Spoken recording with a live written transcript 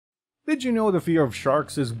Did you know the fear of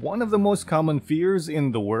sharks is one of the most common fears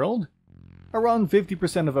in the world? Around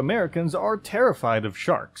 50% of Americans are terrified of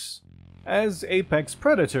sharks. As apex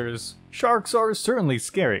predators, sharks are certainly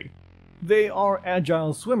scary. They are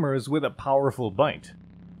agile swimmers with a powerful bite.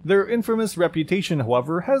 Their infamous reputation,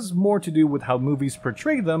 however, has more to do with how movies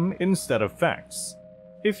portray them instead of facts.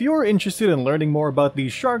 If you're interested in learning more about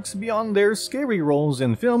these sharks beyond their scary roles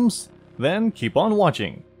in films, then keep on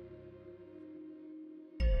watching.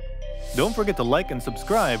 Don't forget to like and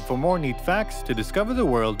subscribe for more neat facts to discover the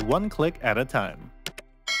world one click at a time.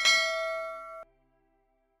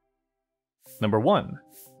 Number 1.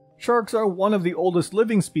 Sharks are one of the oldest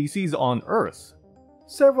living species on Earth.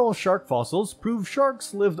 Several shark fossils prove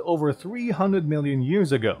sharks lived over 300 million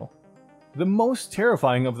years ago. The most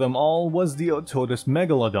terrifying of them all was the Otodus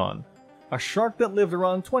megalodon, a shark that lived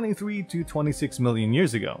around 23 to 26 million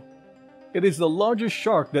years ago. It is the largest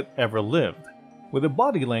shark that ever lived, with a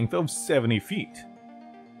body length of 70 feet.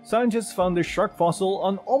 Scientists found this shark fossil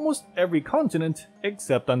on almost every continent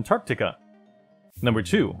except Antarctica. Number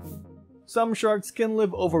 2. Some sharks can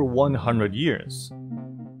live over 100 years.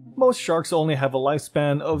 Most sharks only have a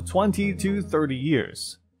lifespan of 20 to 30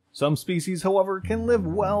 years. Some species, however, can live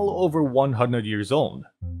well over 100 years old.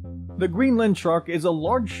 The Greenland shark is a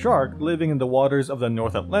large shark living in the waters of the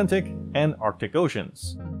North Atlantic and Arctic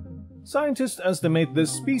Oceans. Scientists estimate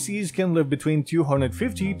this species can live between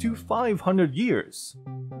 250 to 500 years.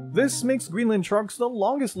 This makes Greenland sharks the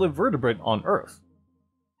longest-lived vertebrate on Earth.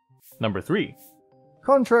 Number 3.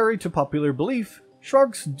 Contrary to popular belief,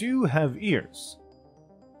 sharks do have ears.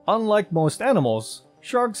 Unlike most animals,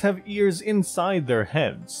 sharks have ears inside their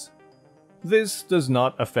heads. This does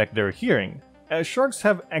not affect their hearing, as sharks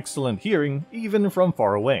have excellent hearing even from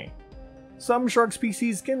far away. Some shark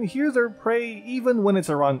species can hear their prey even when it's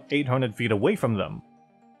around 800 feet away from them.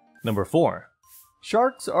 Number 4.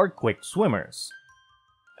 Sharks are quick swimmers.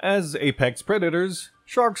 As apex predators,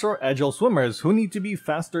 sharks are agile swimmers who need to be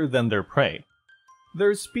faster than their prey.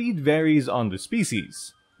 Their speed varies on the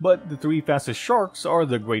species, but the 3 fastest sharks are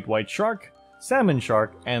the great white shark, salmon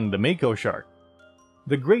shark, and the mako shark.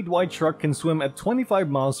 The great white shark can swim at 25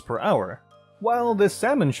 miles per hour, while the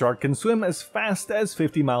salmon shark can swim as fast as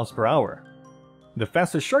 50 miles per hour. The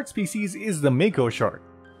fastest shark species is the mako shark,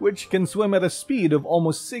 which can swim at a speed of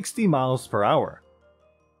almost 60 miles per hour.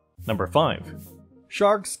 Number 5.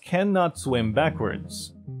 Sharks cannot swim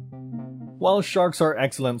backwards. While sharks are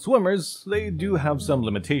excellent swimmers, they do have some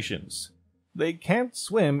limitations. They can't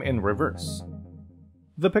swim in reverse.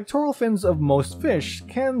 The pectoral fins of most fish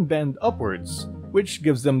can bend upwards, which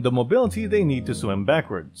gives them the mobility they need to swim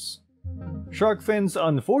backwards. Shark fins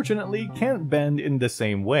unfortunately can't bend in the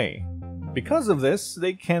same way. Because of this,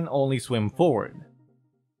 they can only swim forward.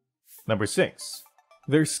 Number 6.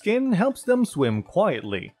 Their skin helps them swim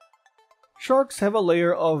quietly. Sharks have a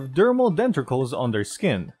layer of dermal denticles on their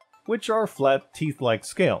skin, which are flat teeth-like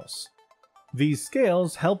scales. These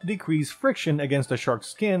scales help decrease friction against the shark's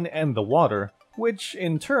skin and the water, which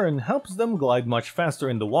in turn helps them glide much faster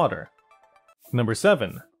in the water. Number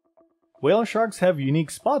 7. Whale sharks have unique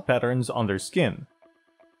spot patterns on their skin.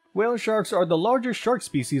 Whale sharks are the largest shark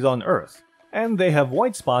species on Earth, and they have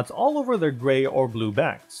white spots all over their gray or blue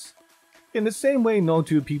backs. In the same way no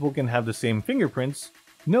 2 people can have the same fingerprints,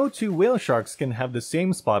 no 2 whale sharks can have the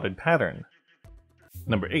same spotted pattern.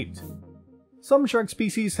 Number 8. Some shark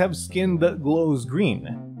species have skin that glows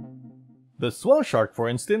green. The swell shark, for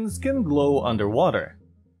instance, can glow underwater.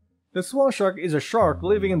 The swell shark is a shark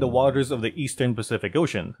living in the waters of the eastern Pacific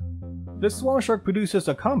Ocean. The swell shark produces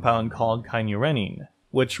a compound called kynurenine,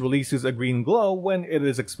 which releases a green glow when it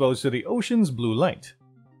is exposed to the ocean's blue light.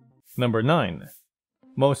 Number 9.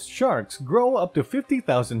 Most sharks grow up to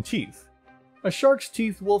 50,000 teeth. A shark's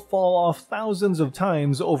teeth will fall off thousands of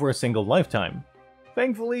times over a single lifetime.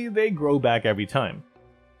 Thankfully, they grow back every time.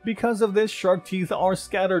 Because of this, shark teeth are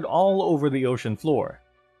scattered all over the ocean floor.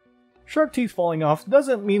 Shark teeth falling off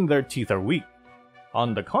doesn't mean their teeth are weak.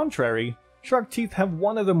 On the contrary, shark teeth have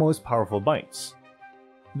one of the most powerful bites.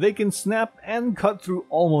 They can snap and cut through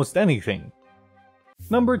almost anything.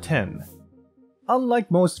 Number 10. Unlike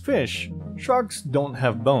most fish, sharks don't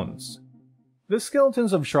have bones. The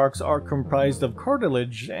skeletons of sharks are comprised of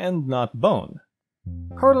cartilage and not bone.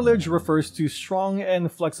 Cartilage refers to strong and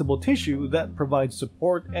flexible tissue that provides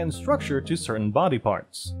support and structure to certain body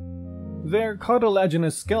parts. Their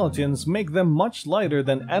cartilaginous skeletons make them much lighter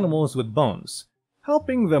than animals with bones,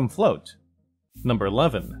 helping them float. Number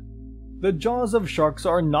 11. The jaws of sharks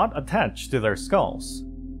are not attached to their skulls.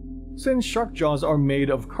 Since shark jaws are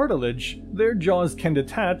made of cartilage, their jaws can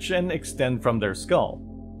detach and extend from their skull.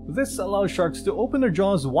 This allows sharks to open their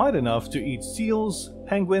jaws wide enough to eat seals,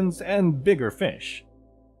 penguins, and bigger fish.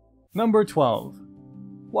 Number 12.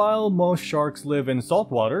 While most sharks live in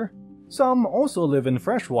saltwater, some also live in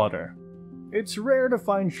freshwater. It's rare to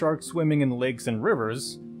find sharks swimming in lakes and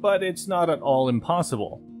rivers, but it's not at all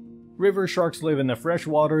impossible. River sharks live in the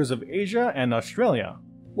freshwaters of Asia and Australia,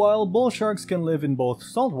 while bull sharks can live in both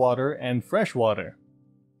saltwater and freshwater.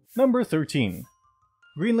 Number 13.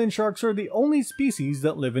 Greenland sharks are the only species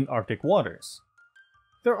that live in Arctic waters.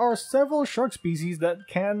 There are several shark species that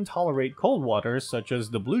can tolerate cold waters, such as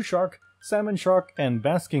the blue shark, salmon shark, and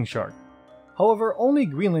basking shark. However, only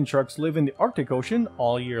Greenland sharks live in the Arctic Ocean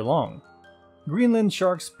all year long. Greenland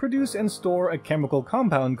sharks produce and store a chemical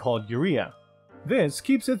compound called urea. This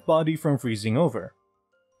keeps its body from freezing over.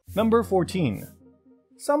 Number 14.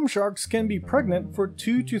 Some sharks can be pregnant for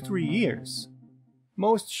 2 to 3 years.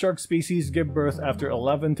 Most shark species give birth after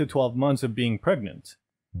 11 to 12 months of being pregnant.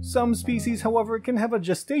 Some species, however, can have a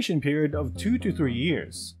gestation period of 2 to 3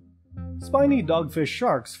 years. Spiny dogfish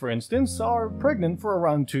sharks, for instance, are pregnant for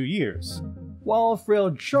around 2 years, while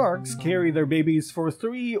frilled sharks carry their babies for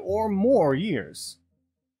 3 or more years.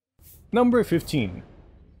 Number 15.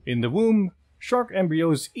 In the womb, shark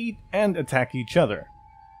embryos eat and attack each other.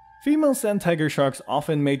 Female sand tiger sharks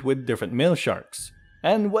often mate with different male sharks,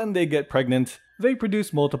 and when they get pregnant, they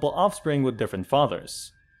produce multiple offspring with different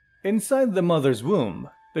fathers. Inside the mother's womb,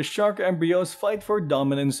 the shark embryos fight for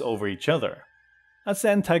dominance over each other. A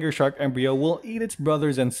sand tiger shark embryo will eat its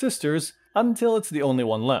brothers and sisters until it's the only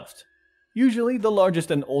one left. Usually, the largest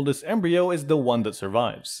and oldest embryo is the one that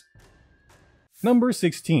survives. Number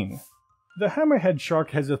 16. The hammerhead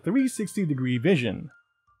shark has a 360-degree vision.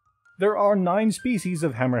 There are 9 species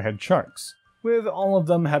of hammerhead sharks, with all of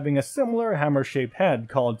them having a similar hammer-shaped head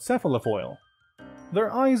called cephalofoil.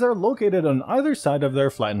 Their eyes are located on either side of their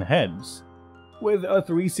flattened heads. With a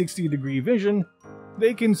 360-degree vision,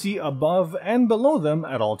 they can see above and below them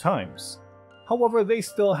at all times. However, they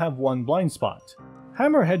still have one blind spot.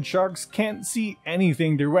 Hammerhead sharks can't see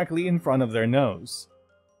anything directly in front of their nose.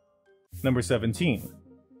 Number 17.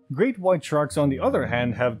 Great white sharks, on the other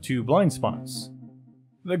hand, have 2 blind spots.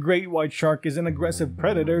 The great white shark is an aggressive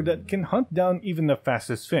predator that can hunt down even the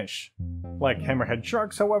fastest fish. Like hammerhead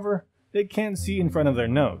sharks, however, they can't see in front of their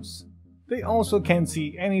nose. They also can't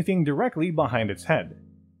see anything directly behind its head.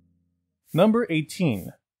 Number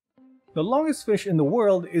 18. The longest fish in the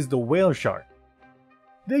world is the whale shark.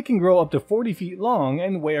 They can grow up to 40 feet long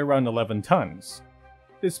and weigh around 11 tons.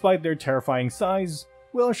 Despite their terrifying size,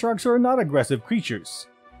 whale sharks are not aggressive creatures.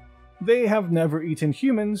 They have never eaten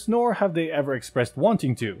humans, nor have they ever expressed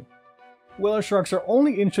wanting to. Whale sharks are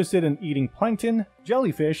only interested in eating plankton,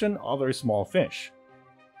 jellyfish, and other small fish.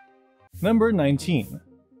 Number 19.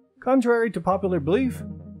 Contrary to popular belief,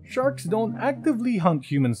 sharks don't actively hunt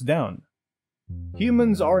humans down.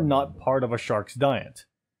 Humans are not part of a shark's diet.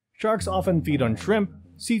 Sharks often feed on shrimp,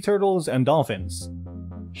 sea turtles, and dolphins.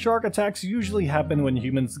 Shark attacks usually happen when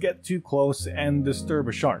humans get too close and disturb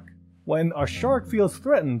a shark. When a shark feels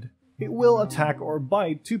threatened, it will attack or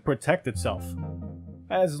bite to protect itself.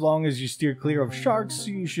 As long as you steer clear of sharks,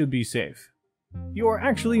 you should be safe. You are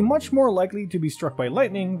actually much more likely to be struck by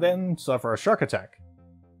lightning than suffer a shark attack.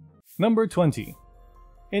 Number 20.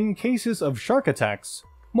 In cases of shark attacks,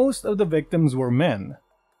 most of the victims were men.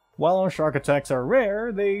 While shark attacks are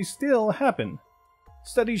rare, they still happen.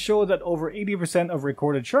 Studies show that over 80% of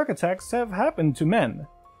recorded shark attacks have happened to men,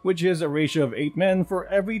 which is a ratio of 8 men for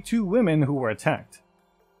every 2 women who were attacked.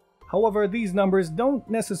 However, these numbers don't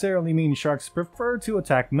necessarily mean sharks prefer to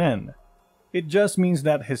attack men. It just means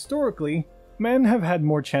that historically, men have had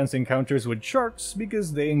more chance encounters with sharks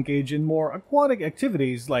because they engage in more aquatic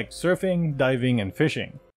activities like surfing, diving, and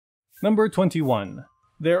fishing. Number 21.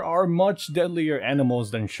 There are much deadlier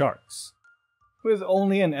animals than sharks. With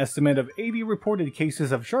only an estimate of 80 reported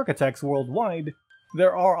cases of shark attacks worldwide,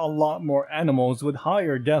 there are a lot more animals with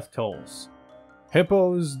higher death tolls.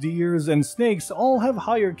 Hippos, deers, and snakes all have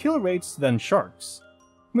higher kill rates than sharks.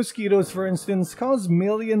 Mosquitoes, for instance, cause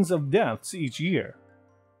millions of deaths each year.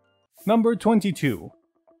 Number 22.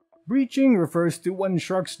 Breaching refers to when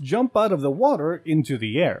sharks jump out of the water into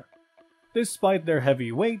the air. Despite their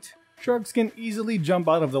heavy weight, sharks can easily jump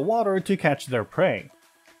out of the water to catch their prey.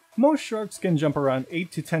 Most sharks can jump around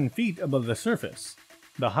 8 to 10 feet above the surface.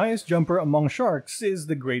 The highest jumper among sharks is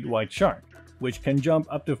the great white shark, which can jump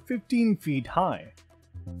up to 15 feet high.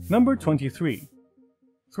 Number 23.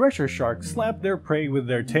 Thresher sharks slap their prey with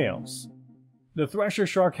their tails. The thresher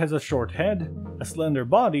shark has a short head, a slender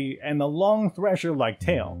body, and a long thresher-like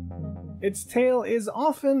tail. Its tail is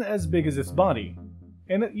often as big as its body,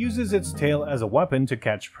 and it uses its tail as a weapon to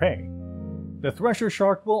catch prey. The Thresher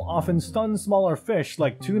shark will often stun smaller fish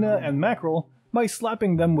like tuna and mackerel by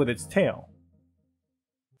slapping them with its tail.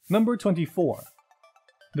 Number 24.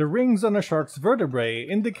 The rings on a shark's vertebrae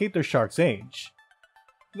indicate the shark's age.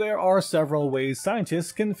 There are several ways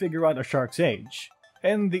scientists can figure out a shark's age,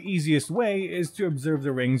 and the easiest way is to observe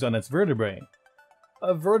the rings on its vertebrae.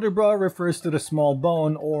 A vertebra refers to the small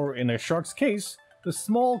bone, or in a shark's case, the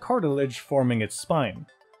small cartilage forming its spine.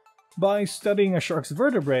 By studying a shark's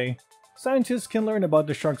vertebrae, scientists can learn about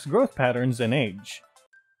the shark's growth patterns and age.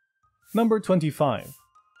 Number 25.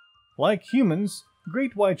 Like humans,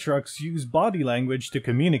 great white sharks use body language to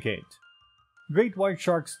communicate. Great white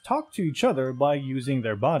sharks talk to each other by using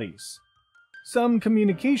their bodies. Some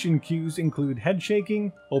communication cues include head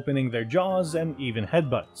shaking, opening their jaws, and even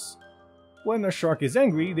headbutts. When a shark is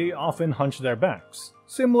angry, they often hunch their backs,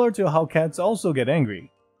 similar to how cats also get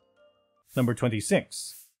angry. Number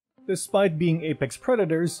 26. Despite being apex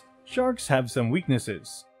predators, sharks have some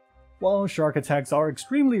weaknesses. While shark attacks are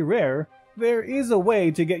extremely rare, there is a way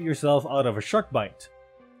to get yourself out of a shark bite.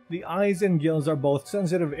 The eyes and gills are both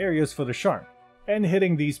sensitive areas for the shark, and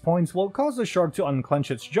hitting these points will cause the shark to unclench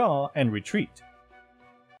its jaw and retreat.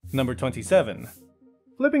 Number 27.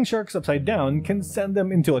 Flipping sharks upside down can send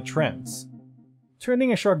them into a trance.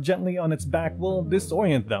 Turning a shark gently on its back will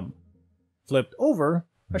disorient them. Flipped over,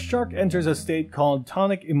 a shark enters a state called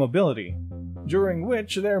tonic immobility, during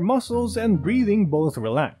which their muscles and breathing both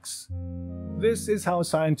relax. This is how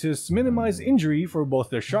scientists minimize injury for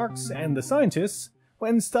both the sharks and the scientists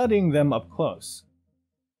when studying them up close.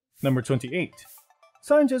 Number 28.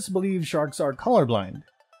 Scientists believe sharks are colorblind.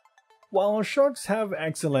 While sharks have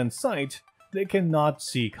excellent sight, they cannot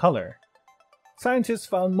see color. Scientists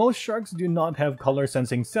found most sharks do not have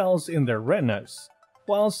color-sensing cells in their retinas,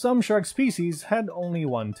 while some shark species had only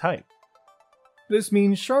one type. This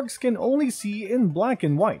means sharks can only see in black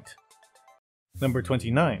and white. Number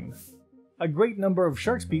 29. A great number of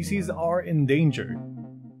shark species are endangered.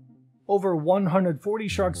 Over 140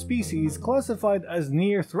 shark species classified as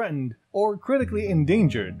near threatened or critically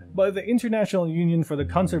endangered by the International Union for the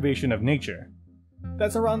Conservation of Nature.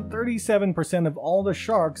 That's around 37% of all the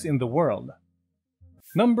sharks in the world.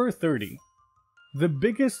 Number 30. The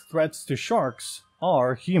biggest threats to sharks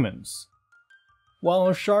are humans.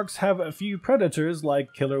 While sharks have a few predators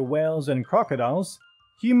like killer whales and crocodiles,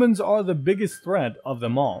 humans are the biggest threat of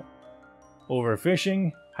them all.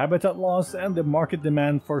 Overfishing, habitat loss, and the market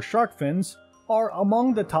demand for shark fins are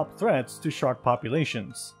among the top threats to shark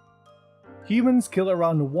populations. Humans kill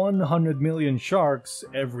around 100 million sharks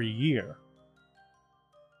every year.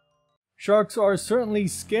 Sharks are certainly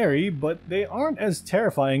scary, but they aren't as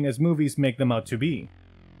terrifying as movies make them out to be.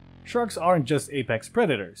 Sharks aren't just apex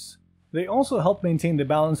predators. They also help maintain the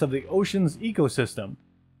balance of the ocean's ecosystem.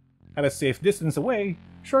 At a safe distance away,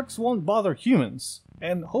 sharks won't bother humans,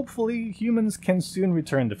 and hopefully humans can soon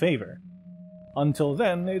return the favor. Until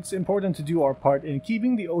then, it's important to do our part in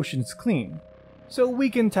keeping the oceans clean, so we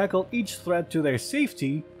can tackle each threat to their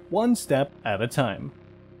safety one step at a time.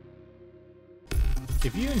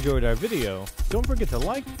 If you enjoyed our video, don't forget to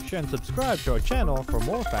like, share, and subscribe to our channel for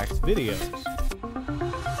more facts videos.